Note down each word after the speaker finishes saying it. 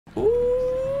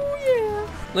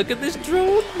Look at this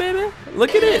drone, baby.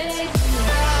 Look at it.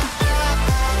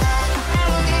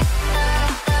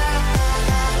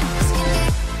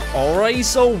 Alright,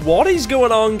 so what is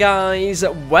going on, guys?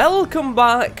 Welcome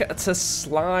back to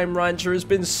Slime Rancher. It's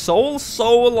been so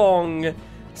long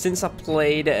since I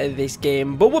played this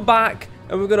game, but we're back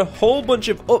and we've got a whole bunch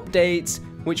of updates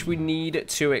which we need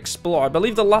to explore. I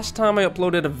believe the last time I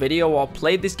uploaded a video or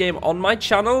played this game on my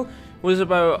channel was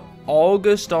about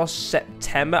August or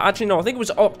September. Actually, no, I think it was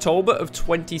October of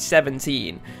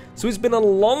 2017. So it's been a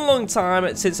long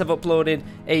time since I've uploaded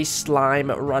a Slime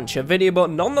Rancher video,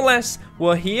 but nonetheless,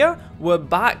 we're here, we're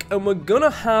back, and we're gonna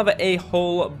have a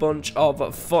whole bunch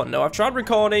of fun. Now, I've tried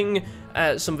recording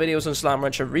some videos on Slime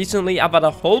Rancher recently. I've had a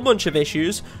whole bunch of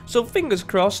issues, so fingers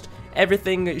crossed,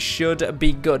 everything should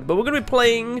be good. But we're going to be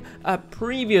playing a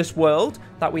previous world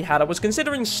that we had. I was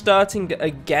considering starting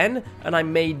again, and I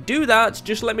may do that.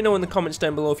 Just let me know in the comments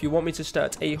down below if you want me to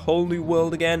start a whole new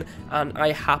world again, and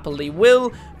I happily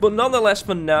will. But nonetheless,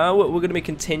 for now, we're going to be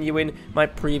continuing my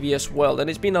previous world. And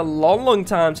it's been a long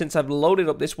time since I've loaded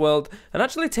up this world and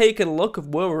actually taken a look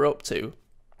of where we're up to.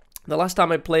 The last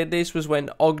time I played this was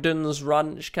when Ogden's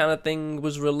Ranch kind of thing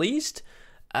was released.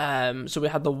 So we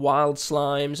had the wild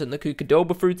slimes and the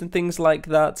Kookadoba fruit and things like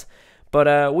that.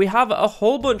 But we have a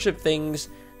whole bunch of things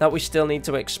that we still need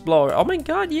to explore. Oh my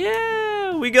god,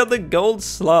 yeah! We got the gold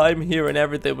slime here and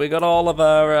everything. We got all of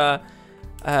our...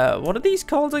 what are these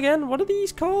called again? What are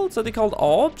these called? Are they called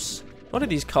orbs? What are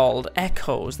these called?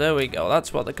 Echoes. There we go.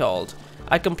 That's what they're called.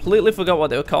 I completely forgot what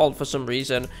they were called for some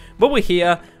reason. But we're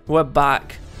here. We're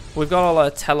back. We've got all our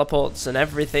teleports and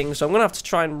everything, so I'm going to have to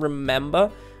try and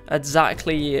remember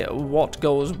exactly what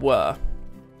goes where.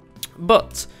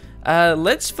 But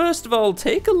let's first of all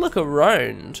take a look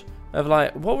around of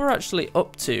like what we're actually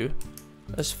up to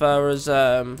as far as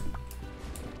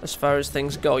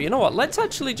things go. You know what? Let's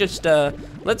actually just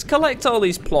let's collect all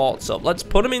these plots up. Let's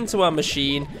put them into our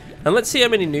machine and let's see how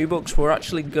many new books we're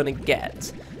actually going to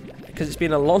get. Because it's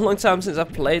been a long time since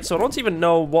I've played, so I don't even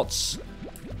know what's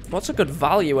a good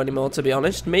value anymore, to be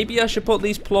honest. Maybe I should put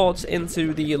these plots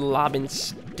into the lab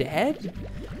instead?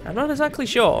 I'm not exactly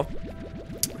sure.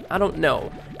 I don't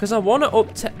know, because I want to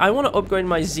upgrade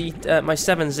my my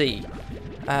 7Z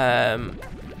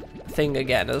thing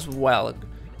again as well.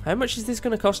 How much is this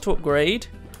going to cost to upgrade?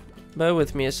 Bear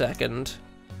with me a second.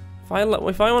 If I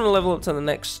want to level up to the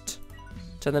next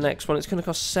one, it's going to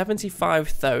cost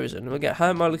 75,000. We'll get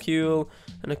Heart Molecule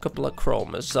and a couple of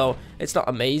chromas, so it's not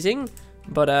amazing.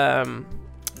 But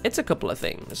it's a couple of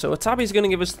things. So a tabby's going to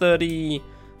give us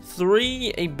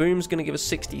 33, a boom's going to give us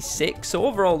 66. So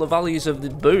overall, the values of the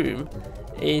boom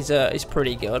is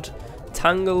pretty good.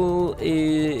 Tangle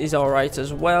is alright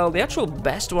as well. The actual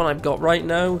best one I've got right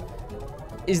now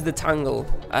is the Tangle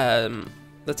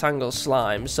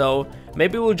slime. So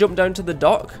maybe we'll jump down to the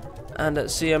dock and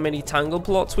see how many Tangle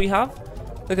plots we have.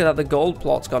 Look at that, the gold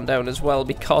plot's gone down as well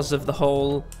because of the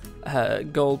whole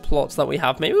gold plots that we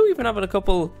have. Maybe we even have a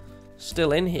couple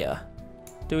still in here.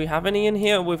 Do we have any in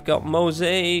here? We've got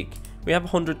Mosaic, we have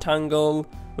 100 Tangle,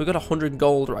 we've got 100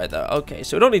 gold right there. Okay,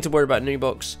 so we don't need to worry about new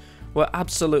books. We're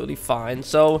absolutely fine.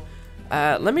 So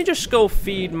let me just go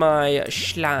feed my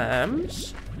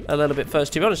slimes a little bit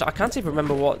first. To be honest, I can't even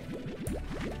remember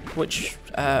which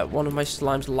one of my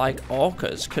slimes like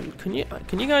orcas.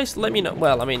 Can you guys let me know?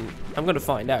 Well, I mean, I'm gonna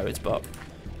find out, but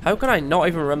how can I not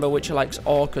even remember which likes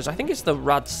orcas? I think it's the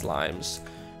rad slimes.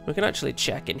 We can actually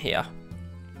check in here.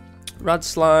 Rad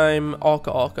slime,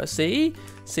 orca. See,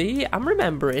 I'm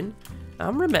remembering.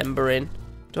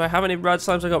 Do I have any rad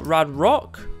slimes? I got rad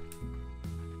rock.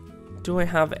 Do I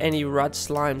have any rad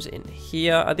slimes in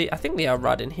here? I think they are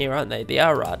rad in here, aren't they? They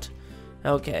are rad.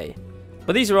 Okay,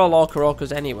 but these are all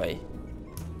orcas anyway,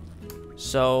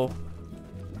 so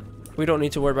we don't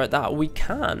need to worry about that. We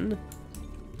can,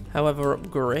 however,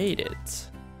 upgrade it.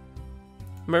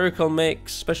 Miracle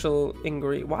Mix, special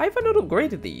ingredient. Why have I not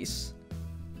upgraded these?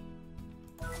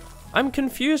 I'm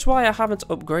confused why I haven't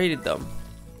upgraded them.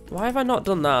 Why have I not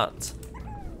done that?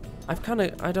 I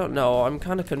don't know. I'm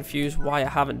kind of confused why I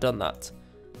haven't done that.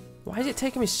 Why is it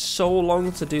taking me so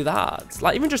long to do that?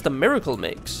 Like, even just the Miracle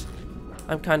Mix,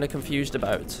 I'm kind of confused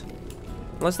about.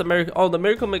 Unless the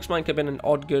Miracle Mix might have been an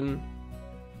Ogden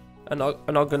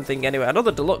thing anyway. I know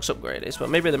the deluxe upgrade is, but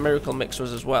maybe the Miracle Mix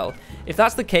was as well. If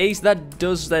that's the case, that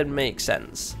does then make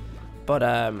sense. But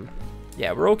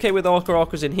yeah, we're okay with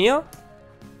orcas in here.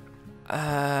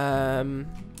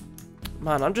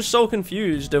 Man, I'm just so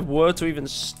confused of where to even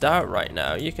start right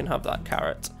now. You can have that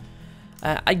carrot.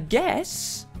 I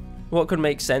guess what could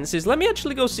make sense is, let me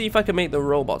actually go see if I can make the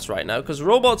robots right now, because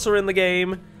robots are in the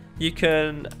game. You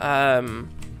can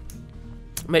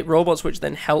Make robots which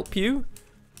then help you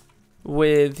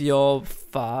with your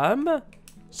farm.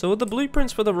 So would the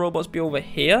blueprints for the robots be over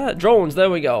here? Drones, there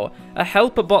we go. A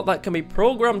helper bot that can be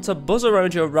programmed to buzz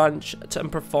around your ranch and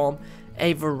perform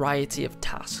a variety of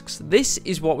tasks. This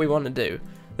is what we want to do.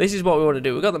 This is what we want to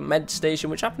do. We've got the med station,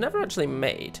 which I've never actually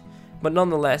made. But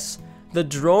nonetheless, the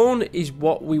drone is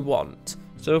what we want.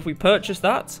 So if we purchase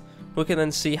that, we can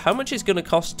then see how much it's going to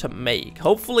cost to make.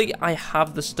 Hopefully, I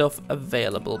have the stuff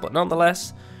available. But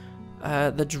nonetheless,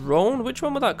 the drone, which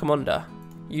one would that come under?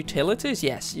 Utilities?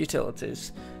 Yes,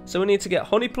 utilities. So we need to get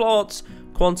honey plots,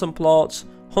 quantum plots,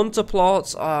 hunter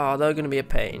plots. Ah, they're going to be a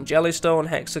pain. Jellystone,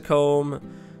 hexacomb.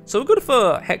 So we're good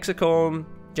for hexacomb,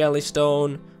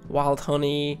 jellystone, wild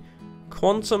honey,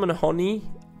 quantum and honey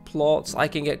plots. I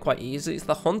can get quite easy. It's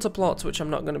the hunter plots which I'm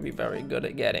not going to be very good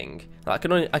at getting. I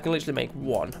can literally make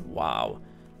one. Wow.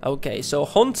 Okay, so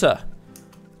hunter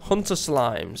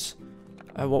slimes.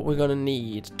 What we're going to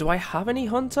need. Do I have any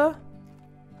hunter?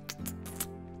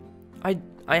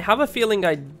 I have a feeling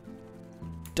I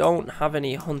don't have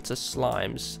any hunter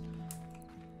slimes.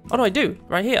 Oh no, I do.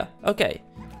 Right here. Okay.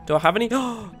 Do I have any?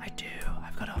 Oh, I do.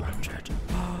 I've got 100.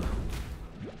 Oh.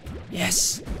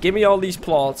 Yes. Give me all these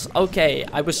plots. Okay.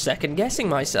 I was second guessing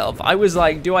myself. I was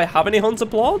like, do I have any hunter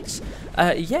plots?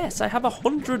 Yes, I have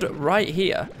 100 right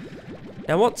here.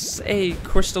 Now, what's a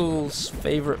crystal's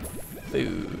favorite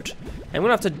food? I'm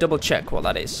gonna have to double check what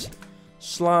that is.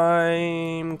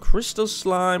 Slime, crystal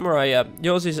slime, where are you?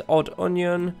 Yours is odd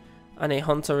onion, and a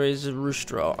hunter is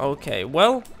roostro. Okay,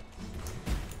 well,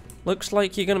 looks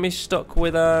like you're gonna be stuck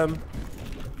with some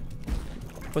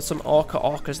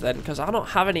orcas then, because I don't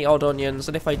have any odd onions,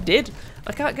 and if I did,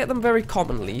 I can't get them very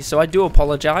commonly, so I do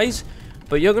apologize.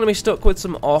 But you're gonna be stuck with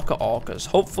some orcas.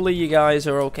 Hopefully, you guys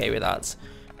are okay with that.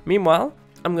 Meanwhile,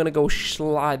 I'm gonna go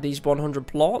slide these 100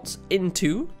 plots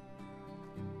into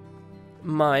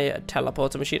my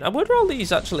teleporter machine. Where do all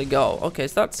these actually go? Okay,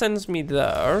 so that sends me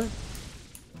there.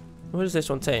 Where does this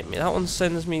one take me? That one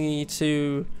sends me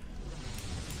to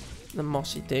the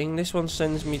mossy thing. This one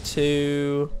sends me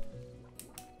to...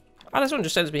 Ah, this one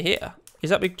just sends me here.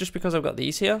 Is that just because I've got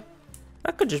these here?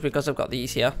 That could just because I've got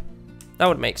these here. That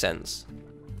would make sense.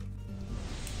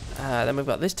 Then we've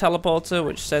got this teleporter,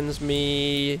 which sends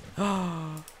me...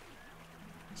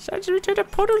 sends me to the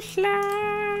puddle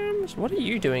slams. What are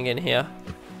you doing in here?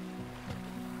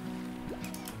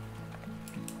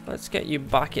 Let's get you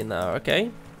back in there,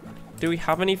 okay? Do we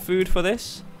have any food for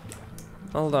this?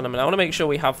 Hold on a minute. I want to make sure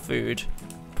we have food.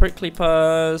 Prickly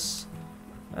pears.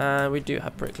 We do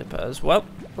have prickly pears. Well,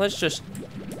 let's just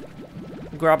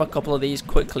grab a couple of these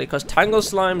quickly, because tangle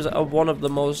slimes are one of the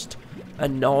most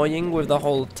annoying with the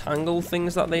whole tangle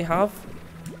things that they have.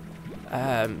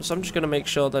 So I'm just going to make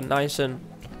sure they're nice and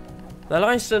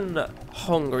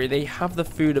hungry. They have the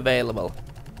food available.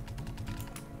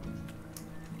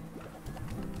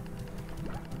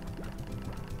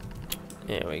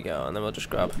 Here we go, and then we'll just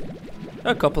grab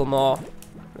a couple more.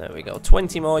 There we go,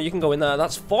 20 more. You can go in there.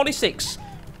 That's 46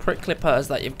 prickly pears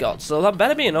that you've got. So that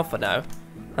better be enough for now.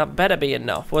 That better be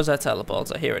enough. Where's our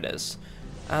teleporter? Here it is.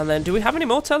 And then, do we have any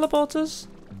more teleporters?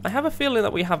 I have a feeling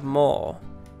that we have more.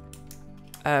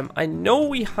 I know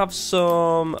we have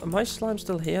some... Are my slimes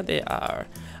still here? They are.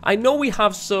 I know we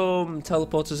have some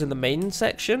teleporters in the main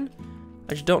section.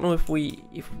 I just don't know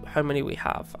how many we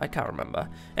have. I can't remember.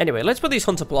 Anyway, let's put these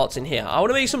hunter plots in here. I want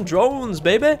to make some drones,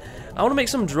 baby. I want to make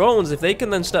some drones. If they can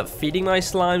then start feeding my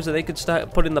slimes, or they could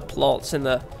start putting the plots in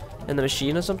the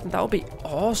machine or something, that would be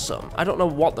awesome. I don't know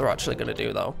what they're actually going to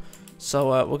do, though. So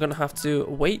we're going to have to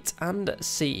wait and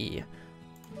see.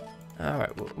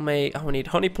 Alright, we need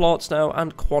honey plots now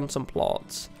and quantum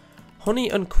plots.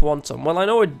 Honey and quantum. Well, I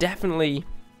know I definitely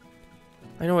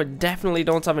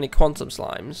don't have any quantum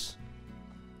slimes.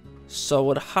 So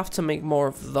we'd have to make more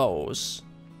of those.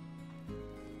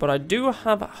 But I do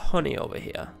have honey over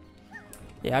here.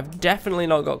 Yeah, I've definitely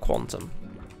not got quantum.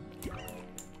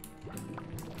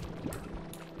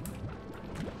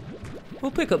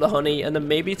 We'll pick up the honey and then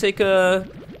maybe take a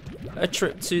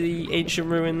trip to the ancient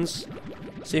ruins.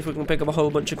 See if we can pick up a whole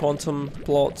bunch of quantum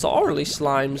plots, or at least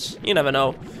slimes. You never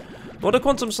know. What do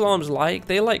quantum slimes like?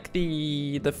 They like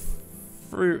the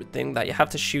fruit thing that you have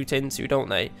to shoot into, don't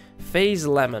they? Phase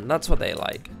lemon, that's what they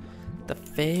like. The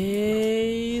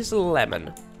phase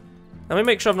lemon. Let me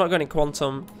make sure I've not got any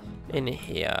quantum in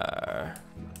here.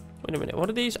 Wait a minute, what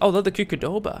are these? Oh, they're the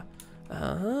Cucadoba.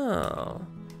 Oh.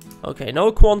 Okay,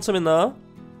 no quantum in there.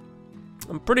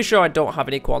 I'm pretty sure I don't have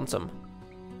any quantum.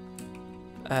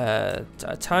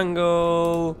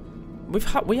 Tangle.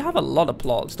 We have a lot of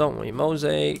plots, don't we?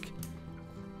 Mosaic.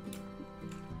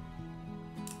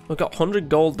 We've got 100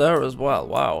 gold there as well.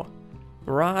 Wow.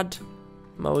 Rad,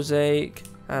 Mosaic,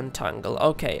 and Tangle.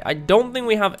 Okay, I don't think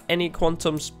we have any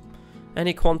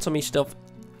quantum-y stuff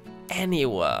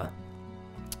anywhere.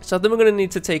 So I think we're going to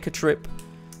need to take a trip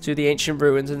to the ancient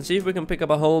ruins and see if we can pick up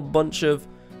a whole bunch of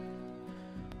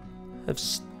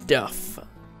stuff.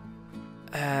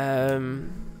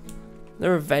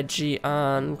 They're a veggie,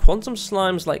 and quantum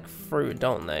slimes like fruit,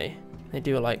 don't they? They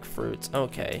do like fruit.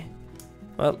 Okay.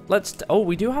 Well, let's... Oh,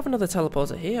 we do have another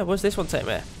teleporter here. Where's this one take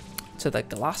me? To the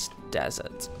glass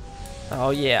desert.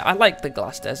 Oh, yeah. I like the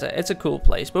glass desert. It's a cool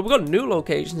place. But we've got new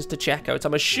locations to check out.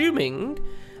 I'm assuming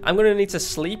I'm going to need to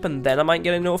sleep, and then I might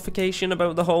get a notification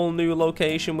about the whole new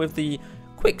location with the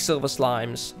Quicksilver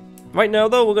slimes. Right now,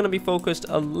 though, we're going to be focused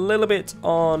a little bit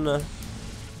on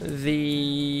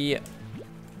the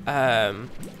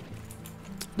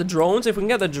drones. If we can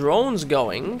get the drones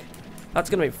going, that's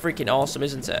going to be freaking awesome,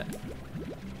 isn't it?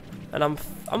 And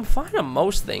I'm fine on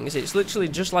most things. It's literally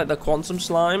just like the quantum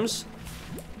slimes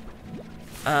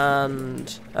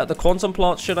and the quantum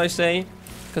plots, should I say?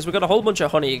 Because we've got a whole bunch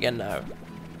of honey again now.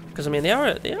 Because I mean they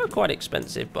are quite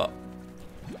expensive, but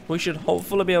we should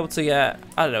hopefully be able to get,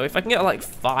 I don't know, if I can get like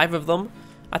 5 of them,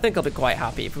 I think I'll be quite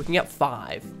happy. If we can get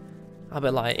 5, I'll be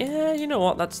like, yeah, you know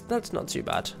what, that's not too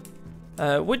bad.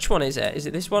 Which one is it? Is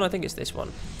it this one? I think it's this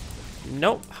one.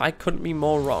 Nope, I couldn't be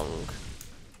more wrong.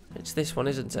 It's this one,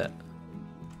 isn't it?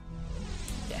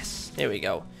 Yes, here we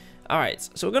go. Alright,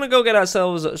 so we're going to go get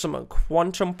ourselves some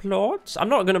quantum plots. I'm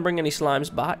not going to bring any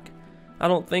slimes back. I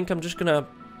don't think. I'm just going to...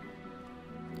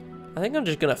 I think I'm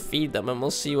just going to feed them and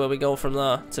we'll see where we go from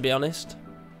there, to be honest.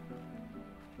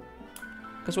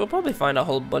 Because we'll probably find a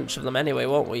whole bunch of them anyway,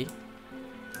 won't we?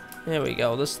 Here we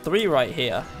go. There's 3 right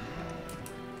here.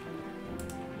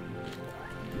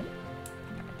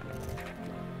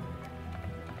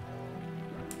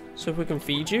 So if we can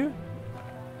feed you.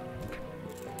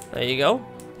 There you go.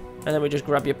 And then we just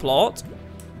grab your plot.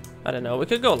 I don't know. We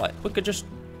could go like... We could just...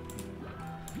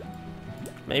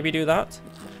 maybe do that.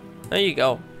 There you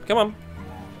go. Come on.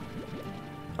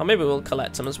 Or maybe we'll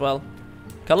collect them as well.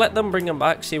 Collect them, bring them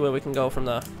back, see where we can go from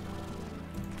there.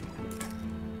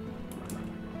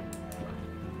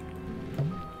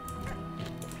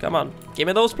 Come on. Give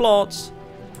me those plots.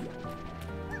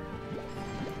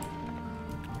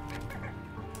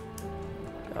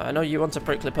 I know you want a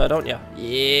prickly pear, don't you?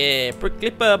 Yeah,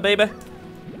 prickly pear, baby.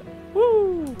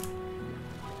 Woo!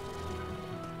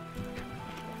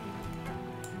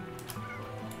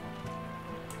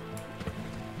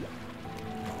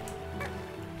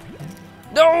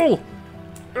 No!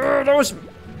 That was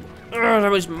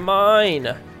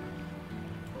mine.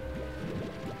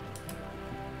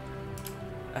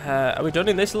 Are we done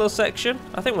in this little section?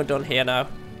 I think we're done here now.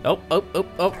 Oh,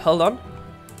 hold on.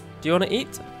 Do you want to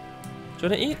eat? Do you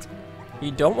want to eat?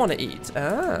 You don't want to eat.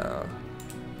 Ah.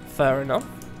 Fair enough.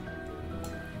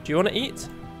 Do you want to eat?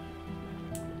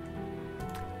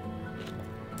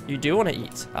 You do want to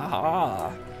eat.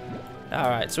 Aha.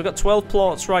 Alright, so we've got 12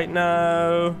 plots right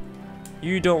now.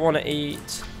 You don't want to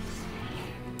eat.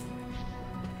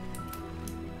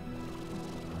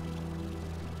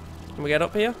 Can we get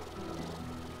up here?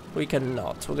 We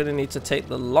cannot. We're going to need to take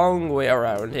the long way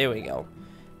around. Here we go.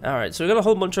 Alright, so we've got a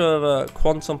whole bunch of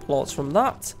quantum plots from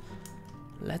that.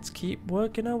 Let's keep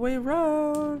working our way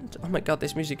around. Oh my god,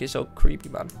 this music is so creepy,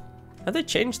 man. Have they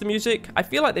changed the music? I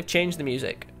feel like they've changed the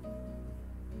music.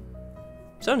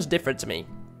 Sounds different to me.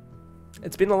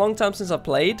 It's been a long time since I've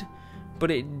played,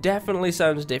 but it definitely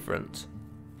sounds different.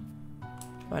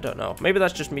 I don't know. Maybe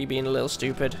that's just me being a little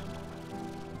stupid.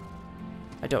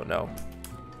 I don't know.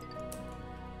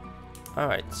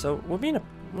 Alright, so we're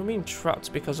being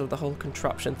trapped because of the whole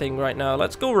contraption thing right now.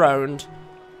 Let's go round.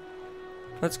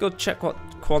 Let's go check what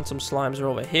quantum slimes are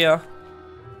over here.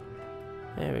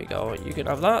 There we go. You can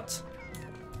have that.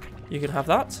 You can have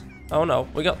that. Oh no,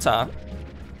 we got tar.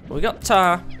 We got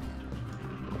tar.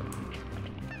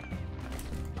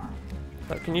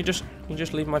 But can you just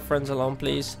leave my friends alone,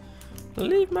 please?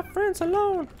 Leave my friends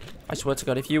alone. I swear to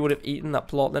God, if you would have eaten that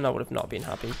plot, then I would have not been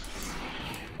happy.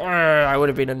 I would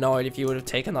have been annoyed if you would have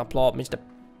taken that plot, Mr.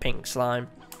 Pink Slime.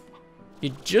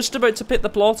 You're just about to pick the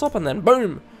plot up and then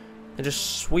boom! And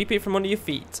just sweep it from under your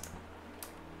feet.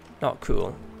 Not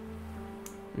cool.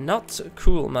 Not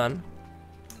cool, man.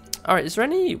 Alright, is there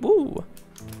any... Woo!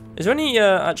 Is there any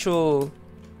actual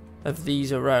of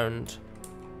these around?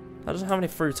 That doesn't have any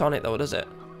fruit on it though, does it?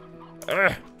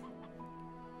 Ugh.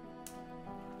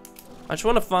 I just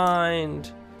want to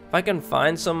find... If I can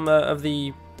find some of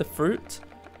the fruit...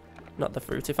 Not the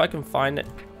fruit, if I can find it.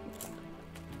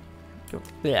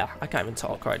 Yeah, I can't even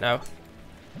talk right now.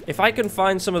 If I can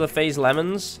find some of the phase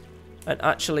lemons and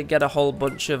actually get a whole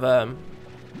bunch of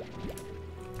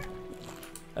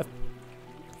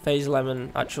phase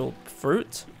lemon actual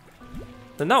fruit,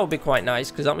 then that would be quite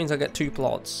nice, because that means I get 2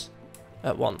 plots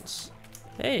at once.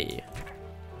 Hey.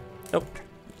 Nope.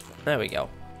 There we go.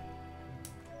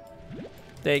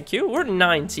 Thank you. We're at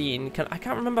 19. I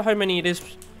can't remember how many it is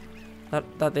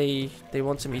that they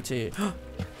wanted me to.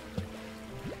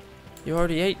 You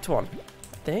already ate one.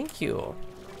 Thank you.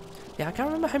 Yeah, I can't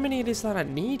remember how many it is that I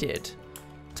needed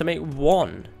to make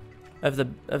one of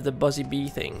the buzzy bee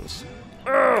things.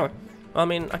 Ugh! I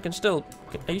mean, I can still.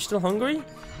 Are you still hungry?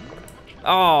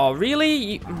 Oh,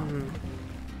 really?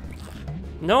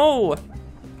 No.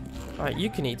 Alright, you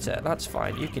can eat it. That's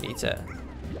fine. You can eat it.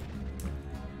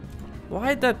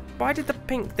 Why did the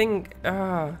pink thing?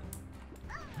 Why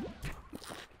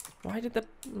did the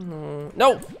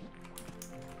no?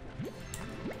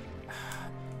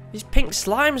 These pink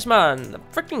slimes, man, they're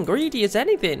freaking greedy as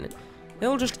anything.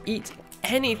 They'll just eat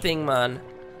anything, man.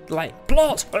 Like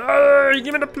plot. Hey,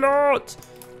 give me the plot.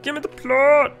 Give me the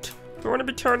plot. I want to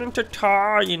be turned into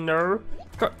tar, you know.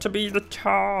 Got to be the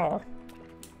tar.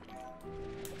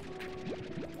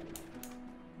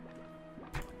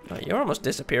 Right, you're almost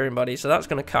disappearing, buddy, so that's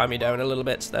going to calm you down a little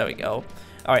bit. So there we go.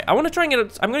 Alright, I want to try and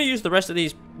get I'm going to use the rest of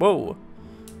these. Whoa.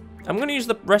 I'm going to use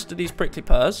the rest of these prickly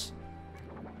pears.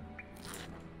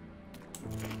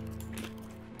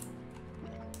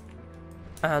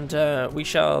 And we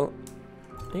shall.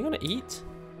 Are you going to eat?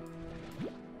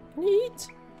 Can you eat?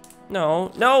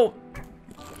 No. No!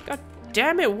 God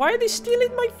damn it, why are they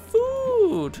stealing my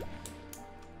food?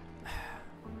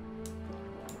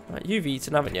 Right, you've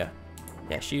eaten, haven't you?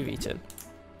 Yes, you've eaten.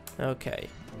 Okay.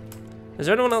 Is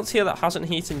there anyone else here that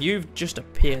hasn't eaten? You've just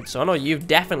appeared, so I know you've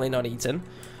definitely not eaten.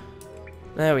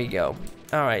 There we go.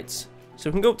 Alright. So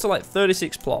we can go up to like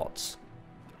 36 plots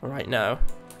right now.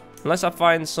 Unless I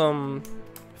find some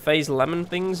phase lemon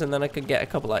things, and then I could get a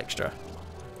couple extra.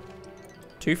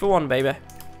 2 for 1, baby.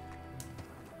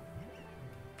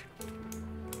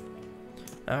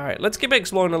 Alright, let's keep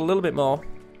exploring a little bit more.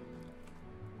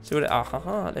 See what it...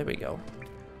 Ah, there we go.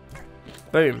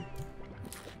 Boom.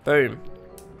 Boom.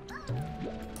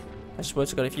 I swear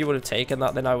to God, if you would have taken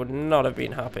that, then I would not have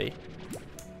been happy.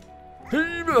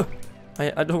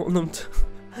 I don't want them to...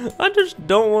 I just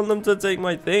don't want them to take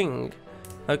my thing.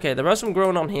 Okay, there are some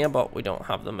growing on here, but we don't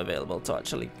have them available to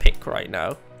actually pick right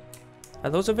now. Are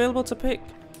those available to pick?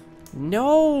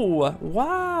 No!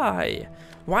 Why?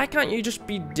 Why can't you just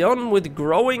be done with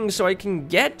growing so I can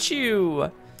get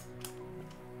you?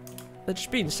 They're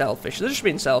just being selfish. They're just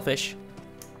being selfish.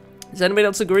 Does anybody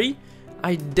else agree?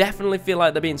 I definitely feel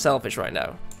like they're being selfish right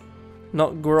now.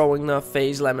 Not growing their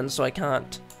phase lemons so I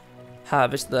can't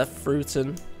harvest their fruit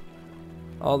and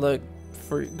all the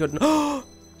fruit good. I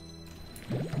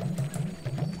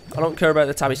don't care about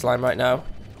the tabby slime right now.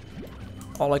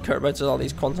 All I care about is all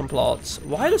these quantum plots.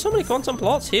 Why are there so many quantum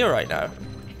plots here right now?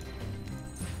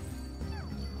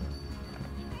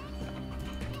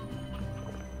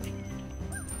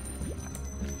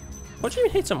 What do you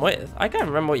hit them with? I can't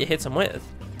remember what you hit them with.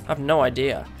 I have no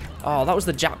idea. Oh, that was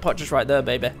the jackpot just right there,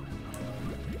 baby.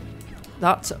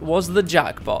 That was the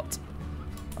jackpot.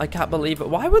 I can't believe it.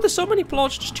 Why were there so many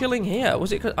plots just chilling here?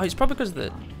 Was it? Oh, it's probably because of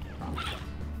the...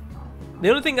 The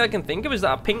only thing I can think of is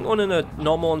that a pink one and a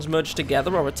normal one's merged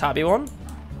together, or a tabby one.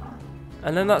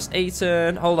 And then that's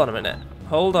eaten... Hold on a minute.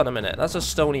 Hold on a minute. That's a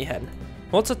stony hen.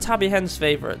 What's a tabby hen's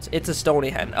favorite? It's a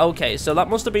stony hen. Okay, so that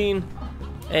must have been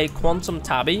a quantum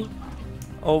tabby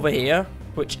over here,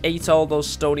 which ate all those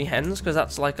stony hens, because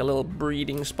that's like a little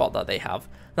breeding spot that they have.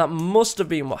 That must have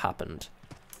been what happened.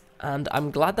 And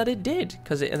I'm glad that it did,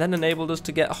 because it then enabled us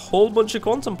to get a whole bunch of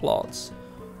quantum plots.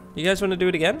 You guys want to do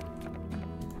it again?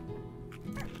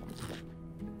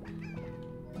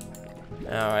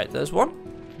 Alright, there's 1.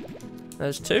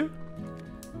 There's 2.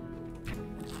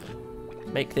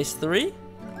 Make this 3.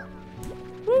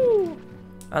 Woo!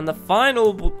 And the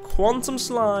final quantum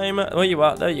slime. There you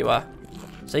are, there you are.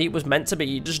 See, it was meant to be.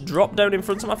 You just dropped down in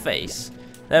front of my face.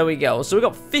 There we go. So we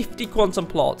got 50 quantum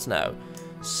plots now.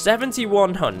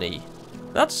 71 honey.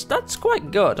 That's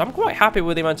quite good. I'm quite happy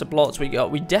with the amount of plots we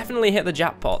got. We definitely hit the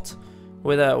jackpot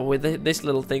with this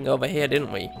little thing over here,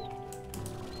 didn't we?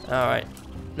 Alright.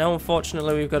 Now,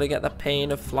 unfortunately, we've got to get the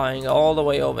pain of flying all the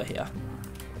way over here.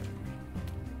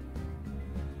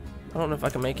 I don't know if I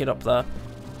can make it up there.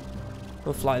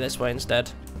 We'll fly this way instead.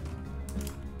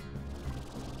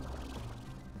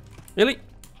 Really?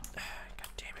 God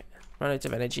damn it. Run out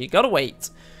of energy. Gotta wait.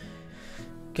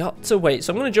 Got to wait.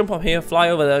 So I'm going to jump up here, fly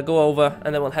over there, go over,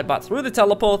 and then we'll head back through the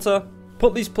teleporter,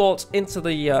 put these plots into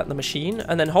the machine,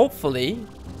 and then hopefully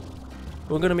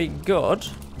we're going to be good.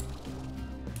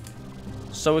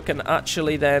 So we can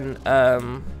actually then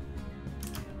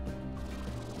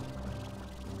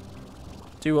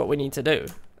do what we need to do.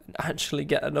 Actually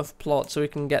get enough plots so we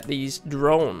can get these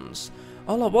drones.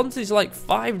 All I want is like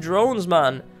 5 drones,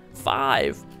 man.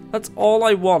 5. That's all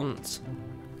I want.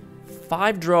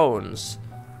 5 drones.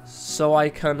 So I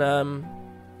can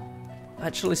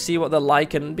actually see what they're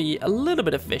like and be a little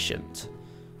bit efficient.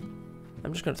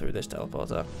 I'm just going through this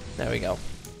teleporter. There we go.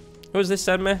 Who does this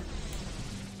send me?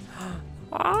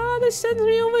 Ah, this sends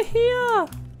me over here.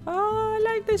 Ah, I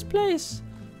like this place.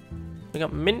 We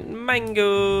got mint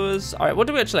mangoes. Alright, what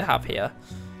do we actually have here?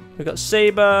 We got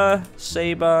Saber,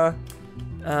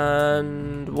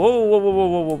 and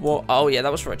whoa. Oh yeah,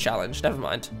 that was for a challenge. Never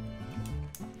mind.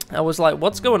 I was like,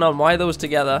 what's going on? Why are those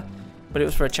together? But it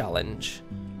was for a challenge.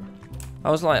 I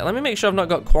was like, let me make sure I've not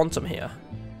got Quantum here.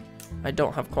 I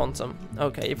don't have Quantum.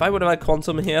 Okay, if I would have had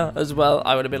Quantum here as well,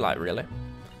 I would have been like, really?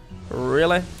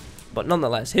 Really? But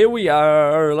nonetheless, here we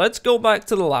are. Let's go back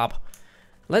to the lab.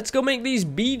 Let's go make these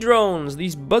bee drones.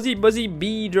 These buzzy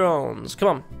bee drones. Come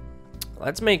on.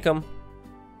 Let's make them.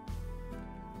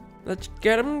 Let's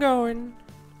get them going.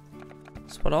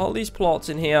 Let's put all these plots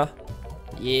in here.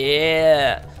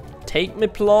 Yeah. Take me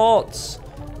plots.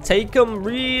 Take them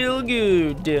real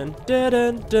good. Dun dun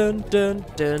dun dun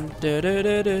dun dun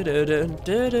dun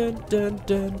dun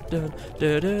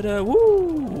dun dun.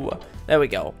 Woo! There we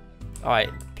go. All right.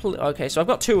 Okay, so I've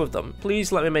got 2 of them.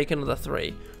 Please let me make another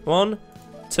 3. 1,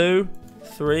 2,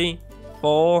 3,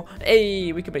 4.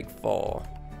 Hey, we can make 4.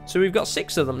 So we've got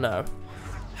 6 of them now.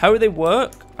 How they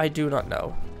work, I do not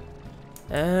know.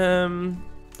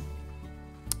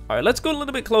 Alright, let's go a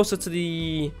little bit closer to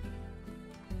the...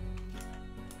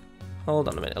 Hold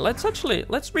on a minute.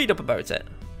 Let's read up about it.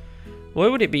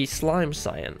 Where would it be? Slime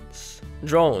science.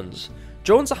 Drones.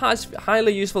 Drones are a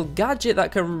highly useful gadget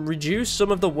that can reduce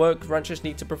some of the work ranchers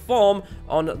need to perform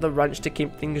on the ranch to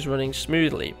keep things running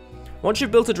smoothly. Once you've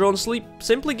built a drone,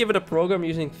 simply give it a program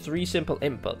using 3 simple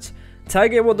inputs.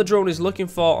 Target what the drone is looking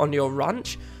for on your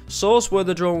ranch, source where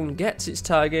the drone gets its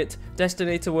target,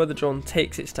 destination where the drone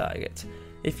takes its target.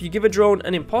 If you give a drone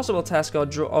an impossible task or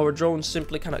a drone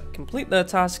simply cannot complete their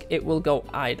task, it will go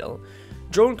idle.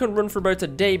 Drone can run for about a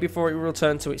day before it will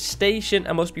return to its station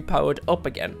and must be powered up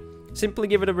again. Simply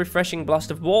give it a refreshing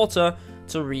blast of water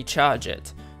to recharge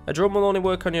it. A drone will only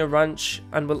work on your ranch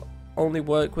and will only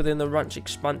work within the ranch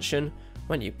expansion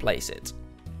when you place it.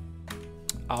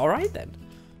 Alright then.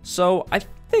 So I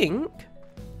think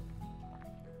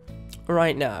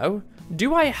right now,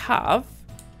 do I have...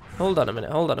 Hold on a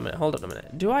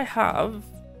minute. Do I have...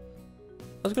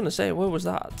 I was going to say, where was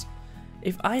that?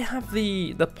 If I have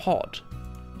the pod,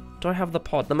 do I have the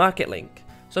pod? The market link.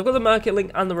 So I've got the market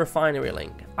link and the refinery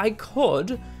link. I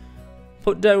could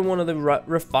put down one of the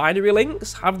refinery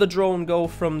links, have the drone go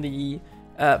from the,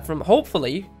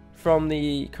 hopefully, from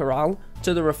the corral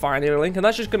to the refinery link, and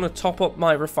that's just going to top up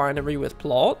my refinery with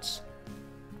plots.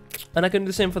 And I can do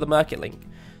the same for the market link.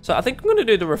 So I think I'm going to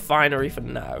do the refinery for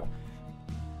now.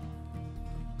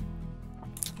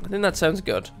 I think that sounds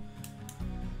good.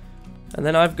 And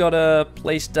then I've got to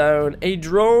place down a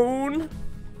drone.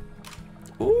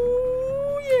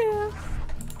 Ooh, yeah.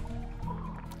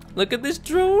 Look at this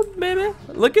drone, baby.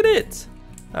 Look at it.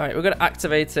 All right, we're going to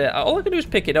activate it. All I can do is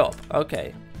pick it up.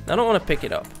 Okay. I don't want to pick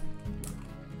it up.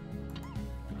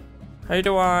 How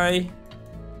do I...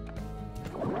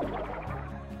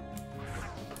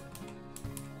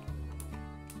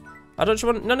 I don't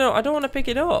want... No, I don't want to pick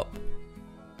it up.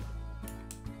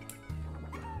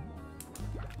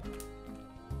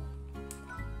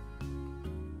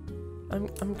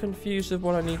 I'm confused with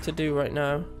what I need to do right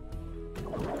now.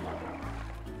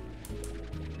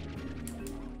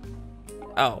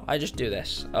 Oh, I just do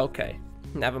this. Okay.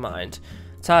 Never mind.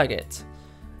 Target.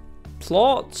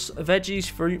 Plots, veggies,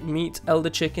 fruit, meat, elder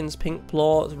chickens, pink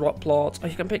plots, rock plots. Oh,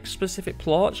 you can pick specific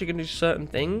plots. You can do certain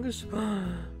things.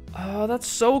 Oh, that's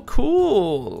so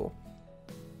cool.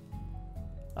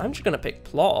 I'm just going to pick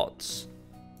plots.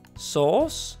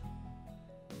 Source.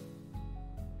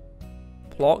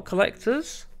 Plot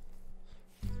collectors.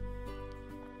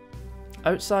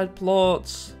 Outside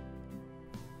plots.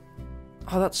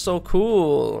 Oh, that's so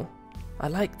cool. I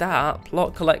like that.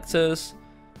 Plot collectors.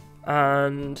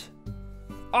 And...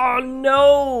 oh,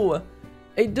 no!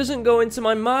 It doesn't go into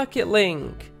my market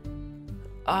link.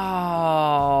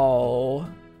 Oh.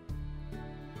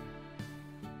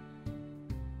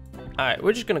 Alright,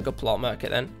 we're just going to go plot market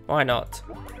then. Why not?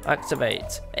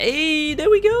 Activate. Hey,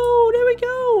 there we go. There we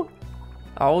go.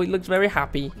 Oh, he looks very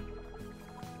happy.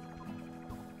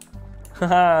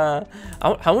 Haha.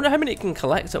 I wonder how many it can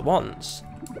collect at once.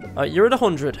 Alright, you're at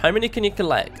 100. How many can you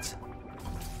collect?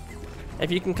 If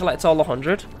you can collect all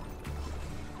 100.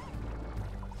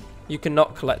 You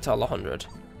cannot collect all 100.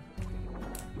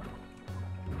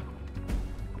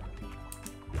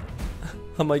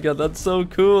 Oh my god, that's so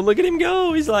cool. Look at him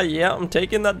go. He's like, yeah, I'm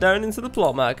taking that down into the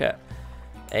plot market.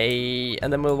 Hey,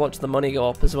 and then we'll watch the money go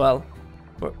up as well.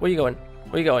 Where are you going?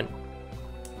 Where are you going?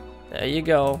 There you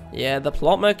go. Yeah, the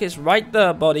plot market's right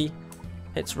there, buddy.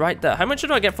 It's right there. How much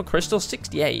did I get for crystal?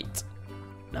 68.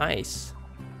 Nice.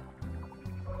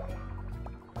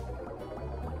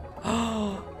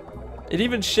 It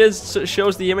even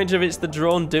shows the image of it's the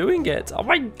drone doing it. Oh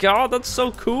my god, that's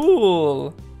so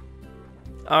cool.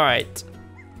 Alright.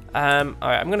 Alright,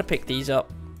 I'm gonna pick these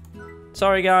up.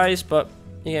 Sorry guys, but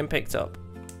you're getting picked up.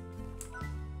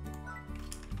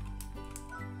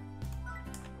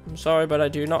 I'm sorry, but I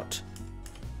do not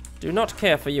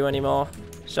care for you anymore.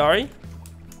 Sorry.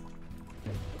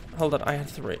 Hold on, I had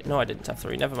 3. No, I didn't have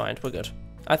 3. Never mind, we're good.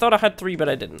 I thought I had 3, but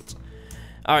I didn't.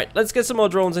 Alright, let's get some more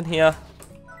drones in here.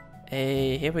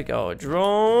 Hey, here we go.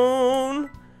 Drone.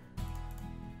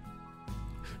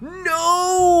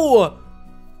 No!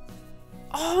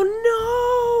 Oh,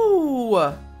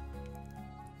 no!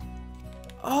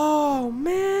 Oh,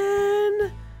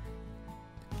 man.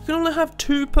 You can only have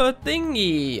 2 per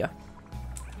thingy.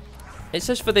 It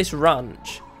says for this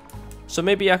ranch. So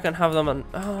maybe I can have them on...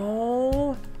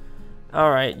 Oh.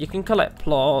 Alright, you can collect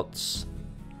plots.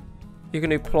 You can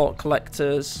do plot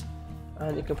collectors.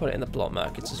 And you can put it in the plot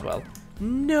markets as well.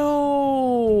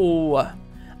 No!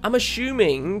 I'm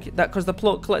assuming that because the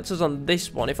plot collector's on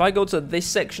this one, if I go to this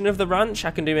section of the ranch,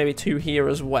 I can do maybe 2 here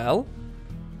as well.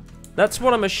 That's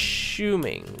what I'm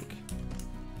assuming.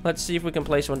 Let's see if we can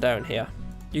place one down here.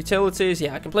 Utilities,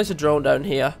 yeah, I can place a drone down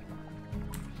here.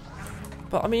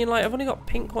 But I mean, like, I've only got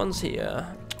pink ones here.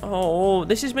 Oh,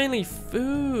 this is mainly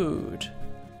food.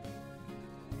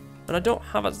 And I don't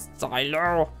have a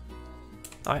silo.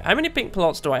 Alright, how many pink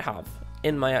plots do I have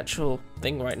in my actual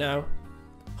thing right now?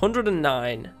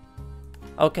 109.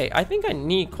 Okay, I think I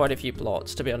need quite a few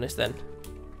plots, to be honest, then.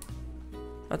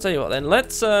 I'll tell you what, then.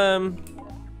 Let's,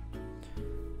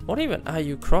 what even are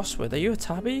you cross with? Are you a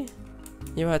tabby?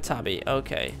 You're a tabby,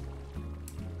 okay.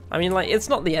 I mean, like, it's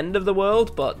not the end of the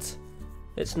world, but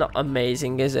it's not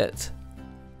amazing, is it?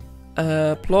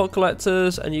 Plot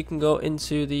collectors, and you can go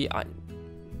into the...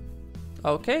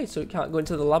 Okay, so you can't go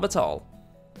into the lab at all.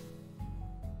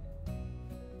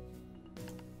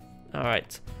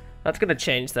 Alright, that's gonna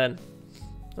change then.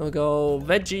 We'll go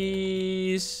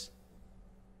veggies,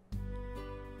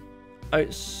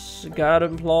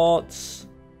 garden plots,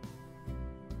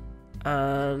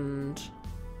 and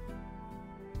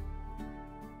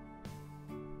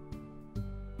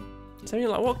so you're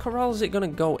like, what corral is it gonna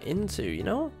go into, you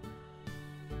know?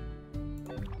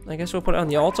 I guess we'll put it on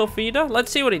the auto feeder. Let's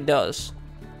see what it does.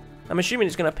 I'm assuming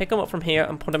it's gonna pick them up from here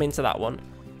and put them into that one.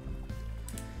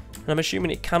 And I'm assuming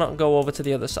it cannot go over to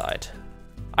the other side.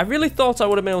 I really thought I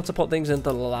would have been able to put things into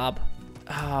the lab.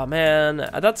 Ah, man,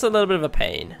 that's a little bit of a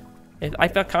pain. If I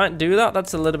can't do that,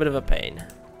 that's a little bit of a pain.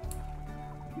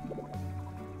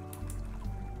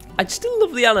 I still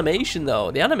love the animation,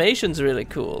 though. The animation's really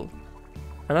cool.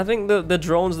 And I think the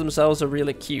drones themselves are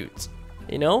really cute.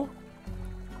 You know?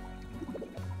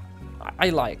 I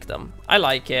like them. I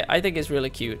like it. I think it's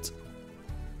really cute.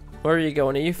 Where are you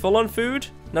going? Are you full on food?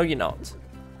 No, you're not.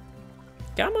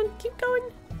 Come on, keep going.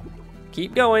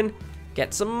 Keep going.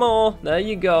 Get some more. There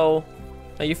you go.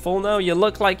 Are you full now? You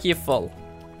look like you're full.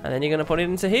 And then you're going to put it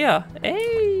into here.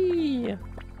 Hey!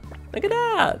 Look at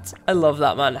that. I love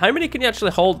that, man. How many can you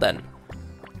actually hold then?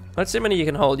 Let's see how many you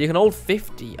can hold. You can hold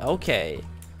 50. Okay.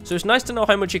 So it's nice to know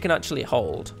how much you can actually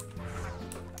hold.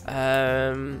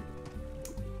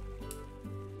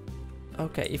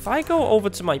 Okay, if I go over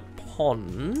to my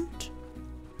pond...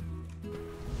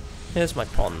 Here's my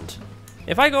pond.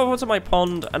 If I go over to my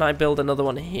pond and I build another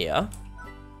one here,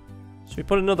 so we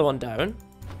put another one down,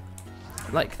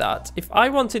 like that. If I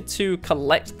wanted to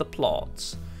collect the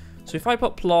plots, so if I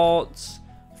put plots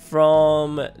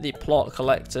from the plot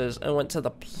collectors and went to the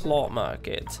plot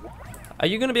market, are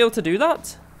you going to be able to do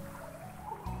that?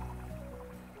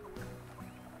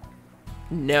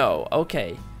 No,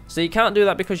 okay. So you can't do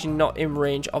that because you're not in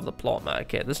range of the plot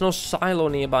market. There's no silo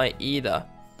nearby either.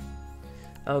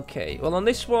 Okay, well on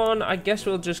this one, I guess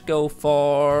we'll just go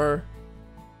for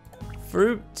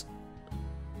fruit,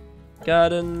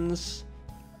 gardens,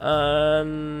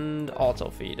 and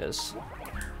auto feeders.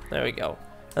 There we go.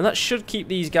 And that should keep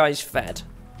these guys fed.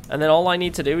 And then all I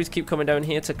need to do is keep coming down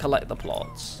here to collect the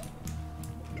plots.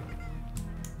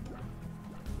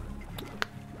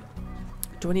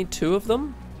 Do I need 2 of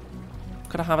them?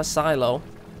 Could I have a silo?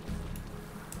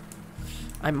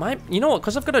 I might, you know what,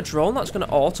 because I've got a drone that's going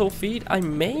to auto feed, I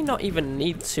may not even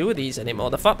need 2 of these anymore.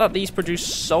 The fact that these produce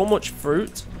so much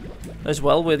fruit, as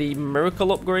well with the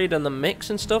miracle upgrade and the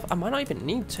mix and stuff, I might not even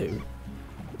need 2.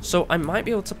 So I might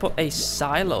be able to put a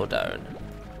silo down.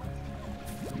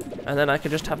 And then I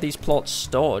could just have these plots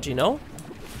stored, you know?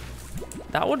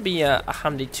 That would be a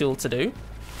handy tool to do.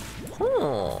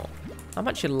 Huh. I'm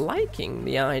actually liking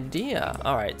the idea.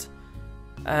 Alright.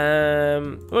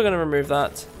 We're going to remove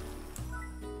that.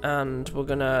 And we're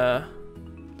going to...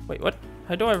 Wait, what?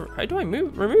 How do I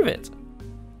remove it?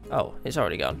 Oh, it's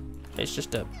already gone. It's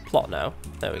just a plot now.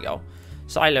 There we go.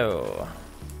 Silo.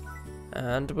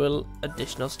 And we'll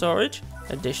additional storage,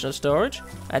 additional storage,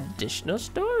 additional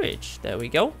storage. There we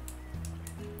go.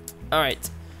 Alright.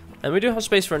 And we do have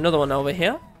space for another one over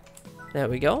here. There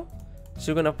we go.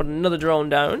 So we're going to put another drone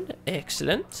down.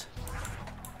 Excellent.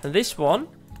 And this one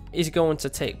is going to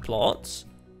take plots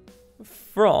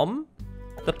from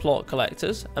the plot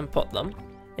collectors and put them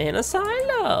in a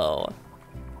silo.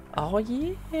 Oh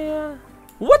yeah.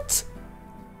 What?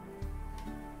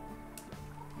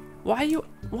 Why are you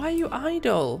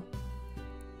idle?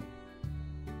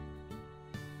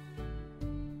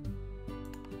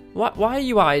 Why are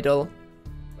you idle?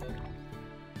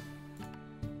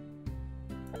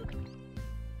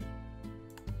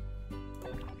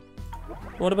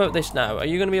 What about this now? Are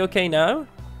you gonna be okay now?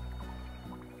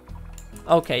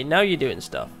 Okay, now you're doing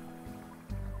stuff.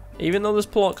 Even though there's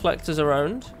plot collectors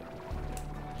around,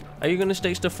 are you gonna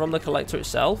take stuff from the collector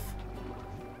itself?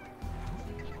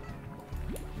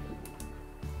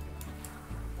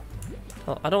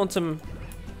 Well, I don't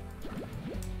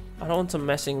want him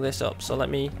messing this up, so let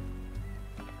me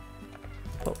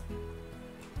put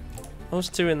those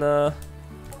two in there.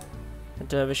 A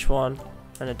dervish one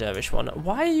and a dervish one.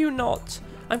 Why are you not?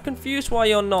 I'm confused why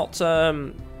you're not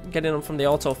getting them from the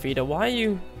auto feeder. Why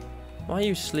are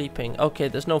you sleeping? Okay,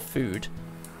 there's no food.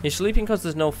 You're sleeping because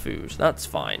there's no food. That's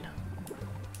fine.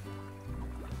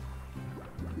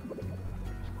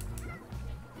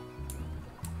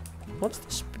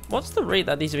 What's the rate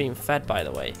that these are being fed, by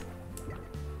the way?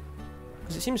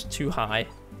 Because it seems too high.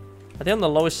 Are they on the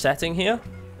lowest setting here?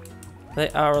 They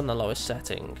are on the lowest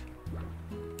setting.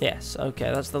 Yes,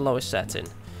 okay, that's the lowest setting.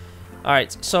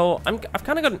 Alright, so I've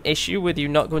kind of got an issue with you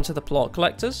not going to the plot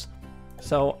collectors.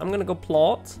 So I'm going to go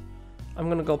plot. I'm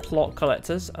going to go plot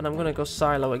collectors. And I'm going to go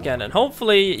silo again. And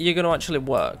hopefully you're going to actually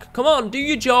work. Come on, do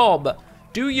your job.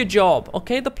 Do your job.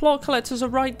 Okay, the plot collectors are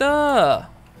right there.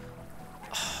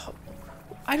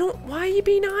 Why are you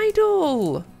being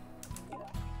idle?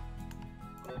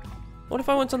 What if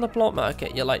I went on the plot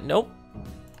market? You're like, nope.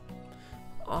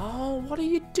 Oh, what are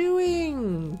you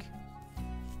doing?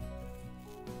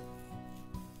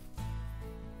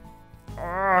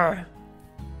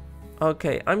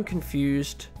 Okay, I'm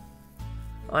confused.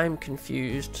 I'm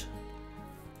confused.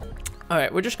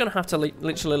 Alright, we're just going to have to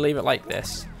literally leave it like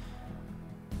this.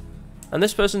 And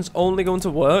this person's only going to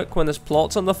work when there's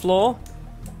plots on the floor.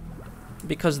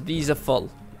 Because these are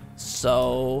full.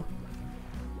 So,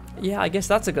 yeah, I guess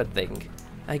that's a good thing.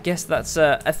 I guess that's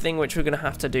a thing which we're going to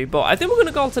have to do. But I think we're going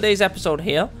to call today's episode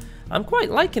here. I'm quite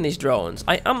liking these drones.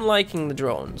 I am liking the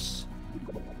drones.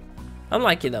 I'm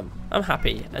liking them. I'm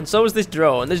happy. And so is this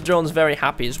drone. This drone's very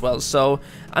happy as well. So,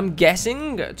 I'm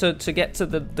guessing to get to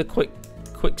the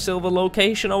Quicksilver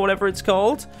location or whatever it's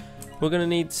called, we're going to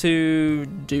need to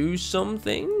do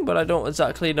something. But I don't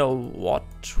exactly know what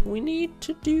we need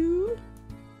to do.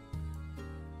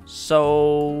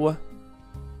 So,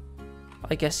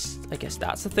 I guess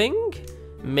that's the thing.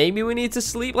 Maybe we need to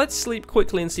sleep. Let's sleep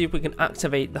quickly and see if we can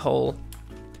activate the whole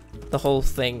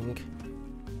thing.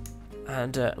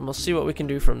 And we'll see what we can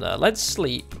do from there. Let's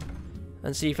sleep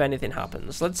and see if anything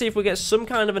happens. Let's see if we get some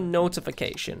kind of a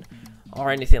notification or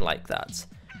anything like that.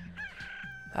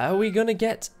 Are we gonna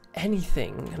get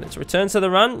anything? Let's return to the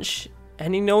ranch.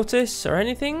 Any notice or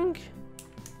anything?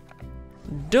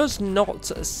 Does not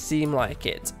seem like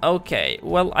it. Okay,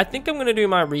 well, I think I'm going to do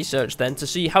my research then to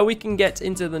see how we can get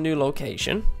into the new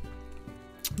location.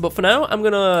 But for now, I'm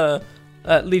going to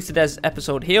leave today's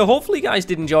episode here. Hopefully you guys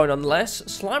did enjoy nonetheless.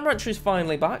 Slime Rancher is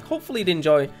finally back. Hopefully you did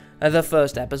enjoy the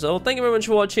first episode. Thank you very much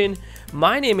for watching.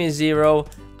 My name is Zero,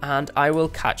 and I will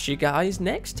catch you guys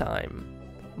next time.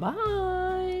 Bye.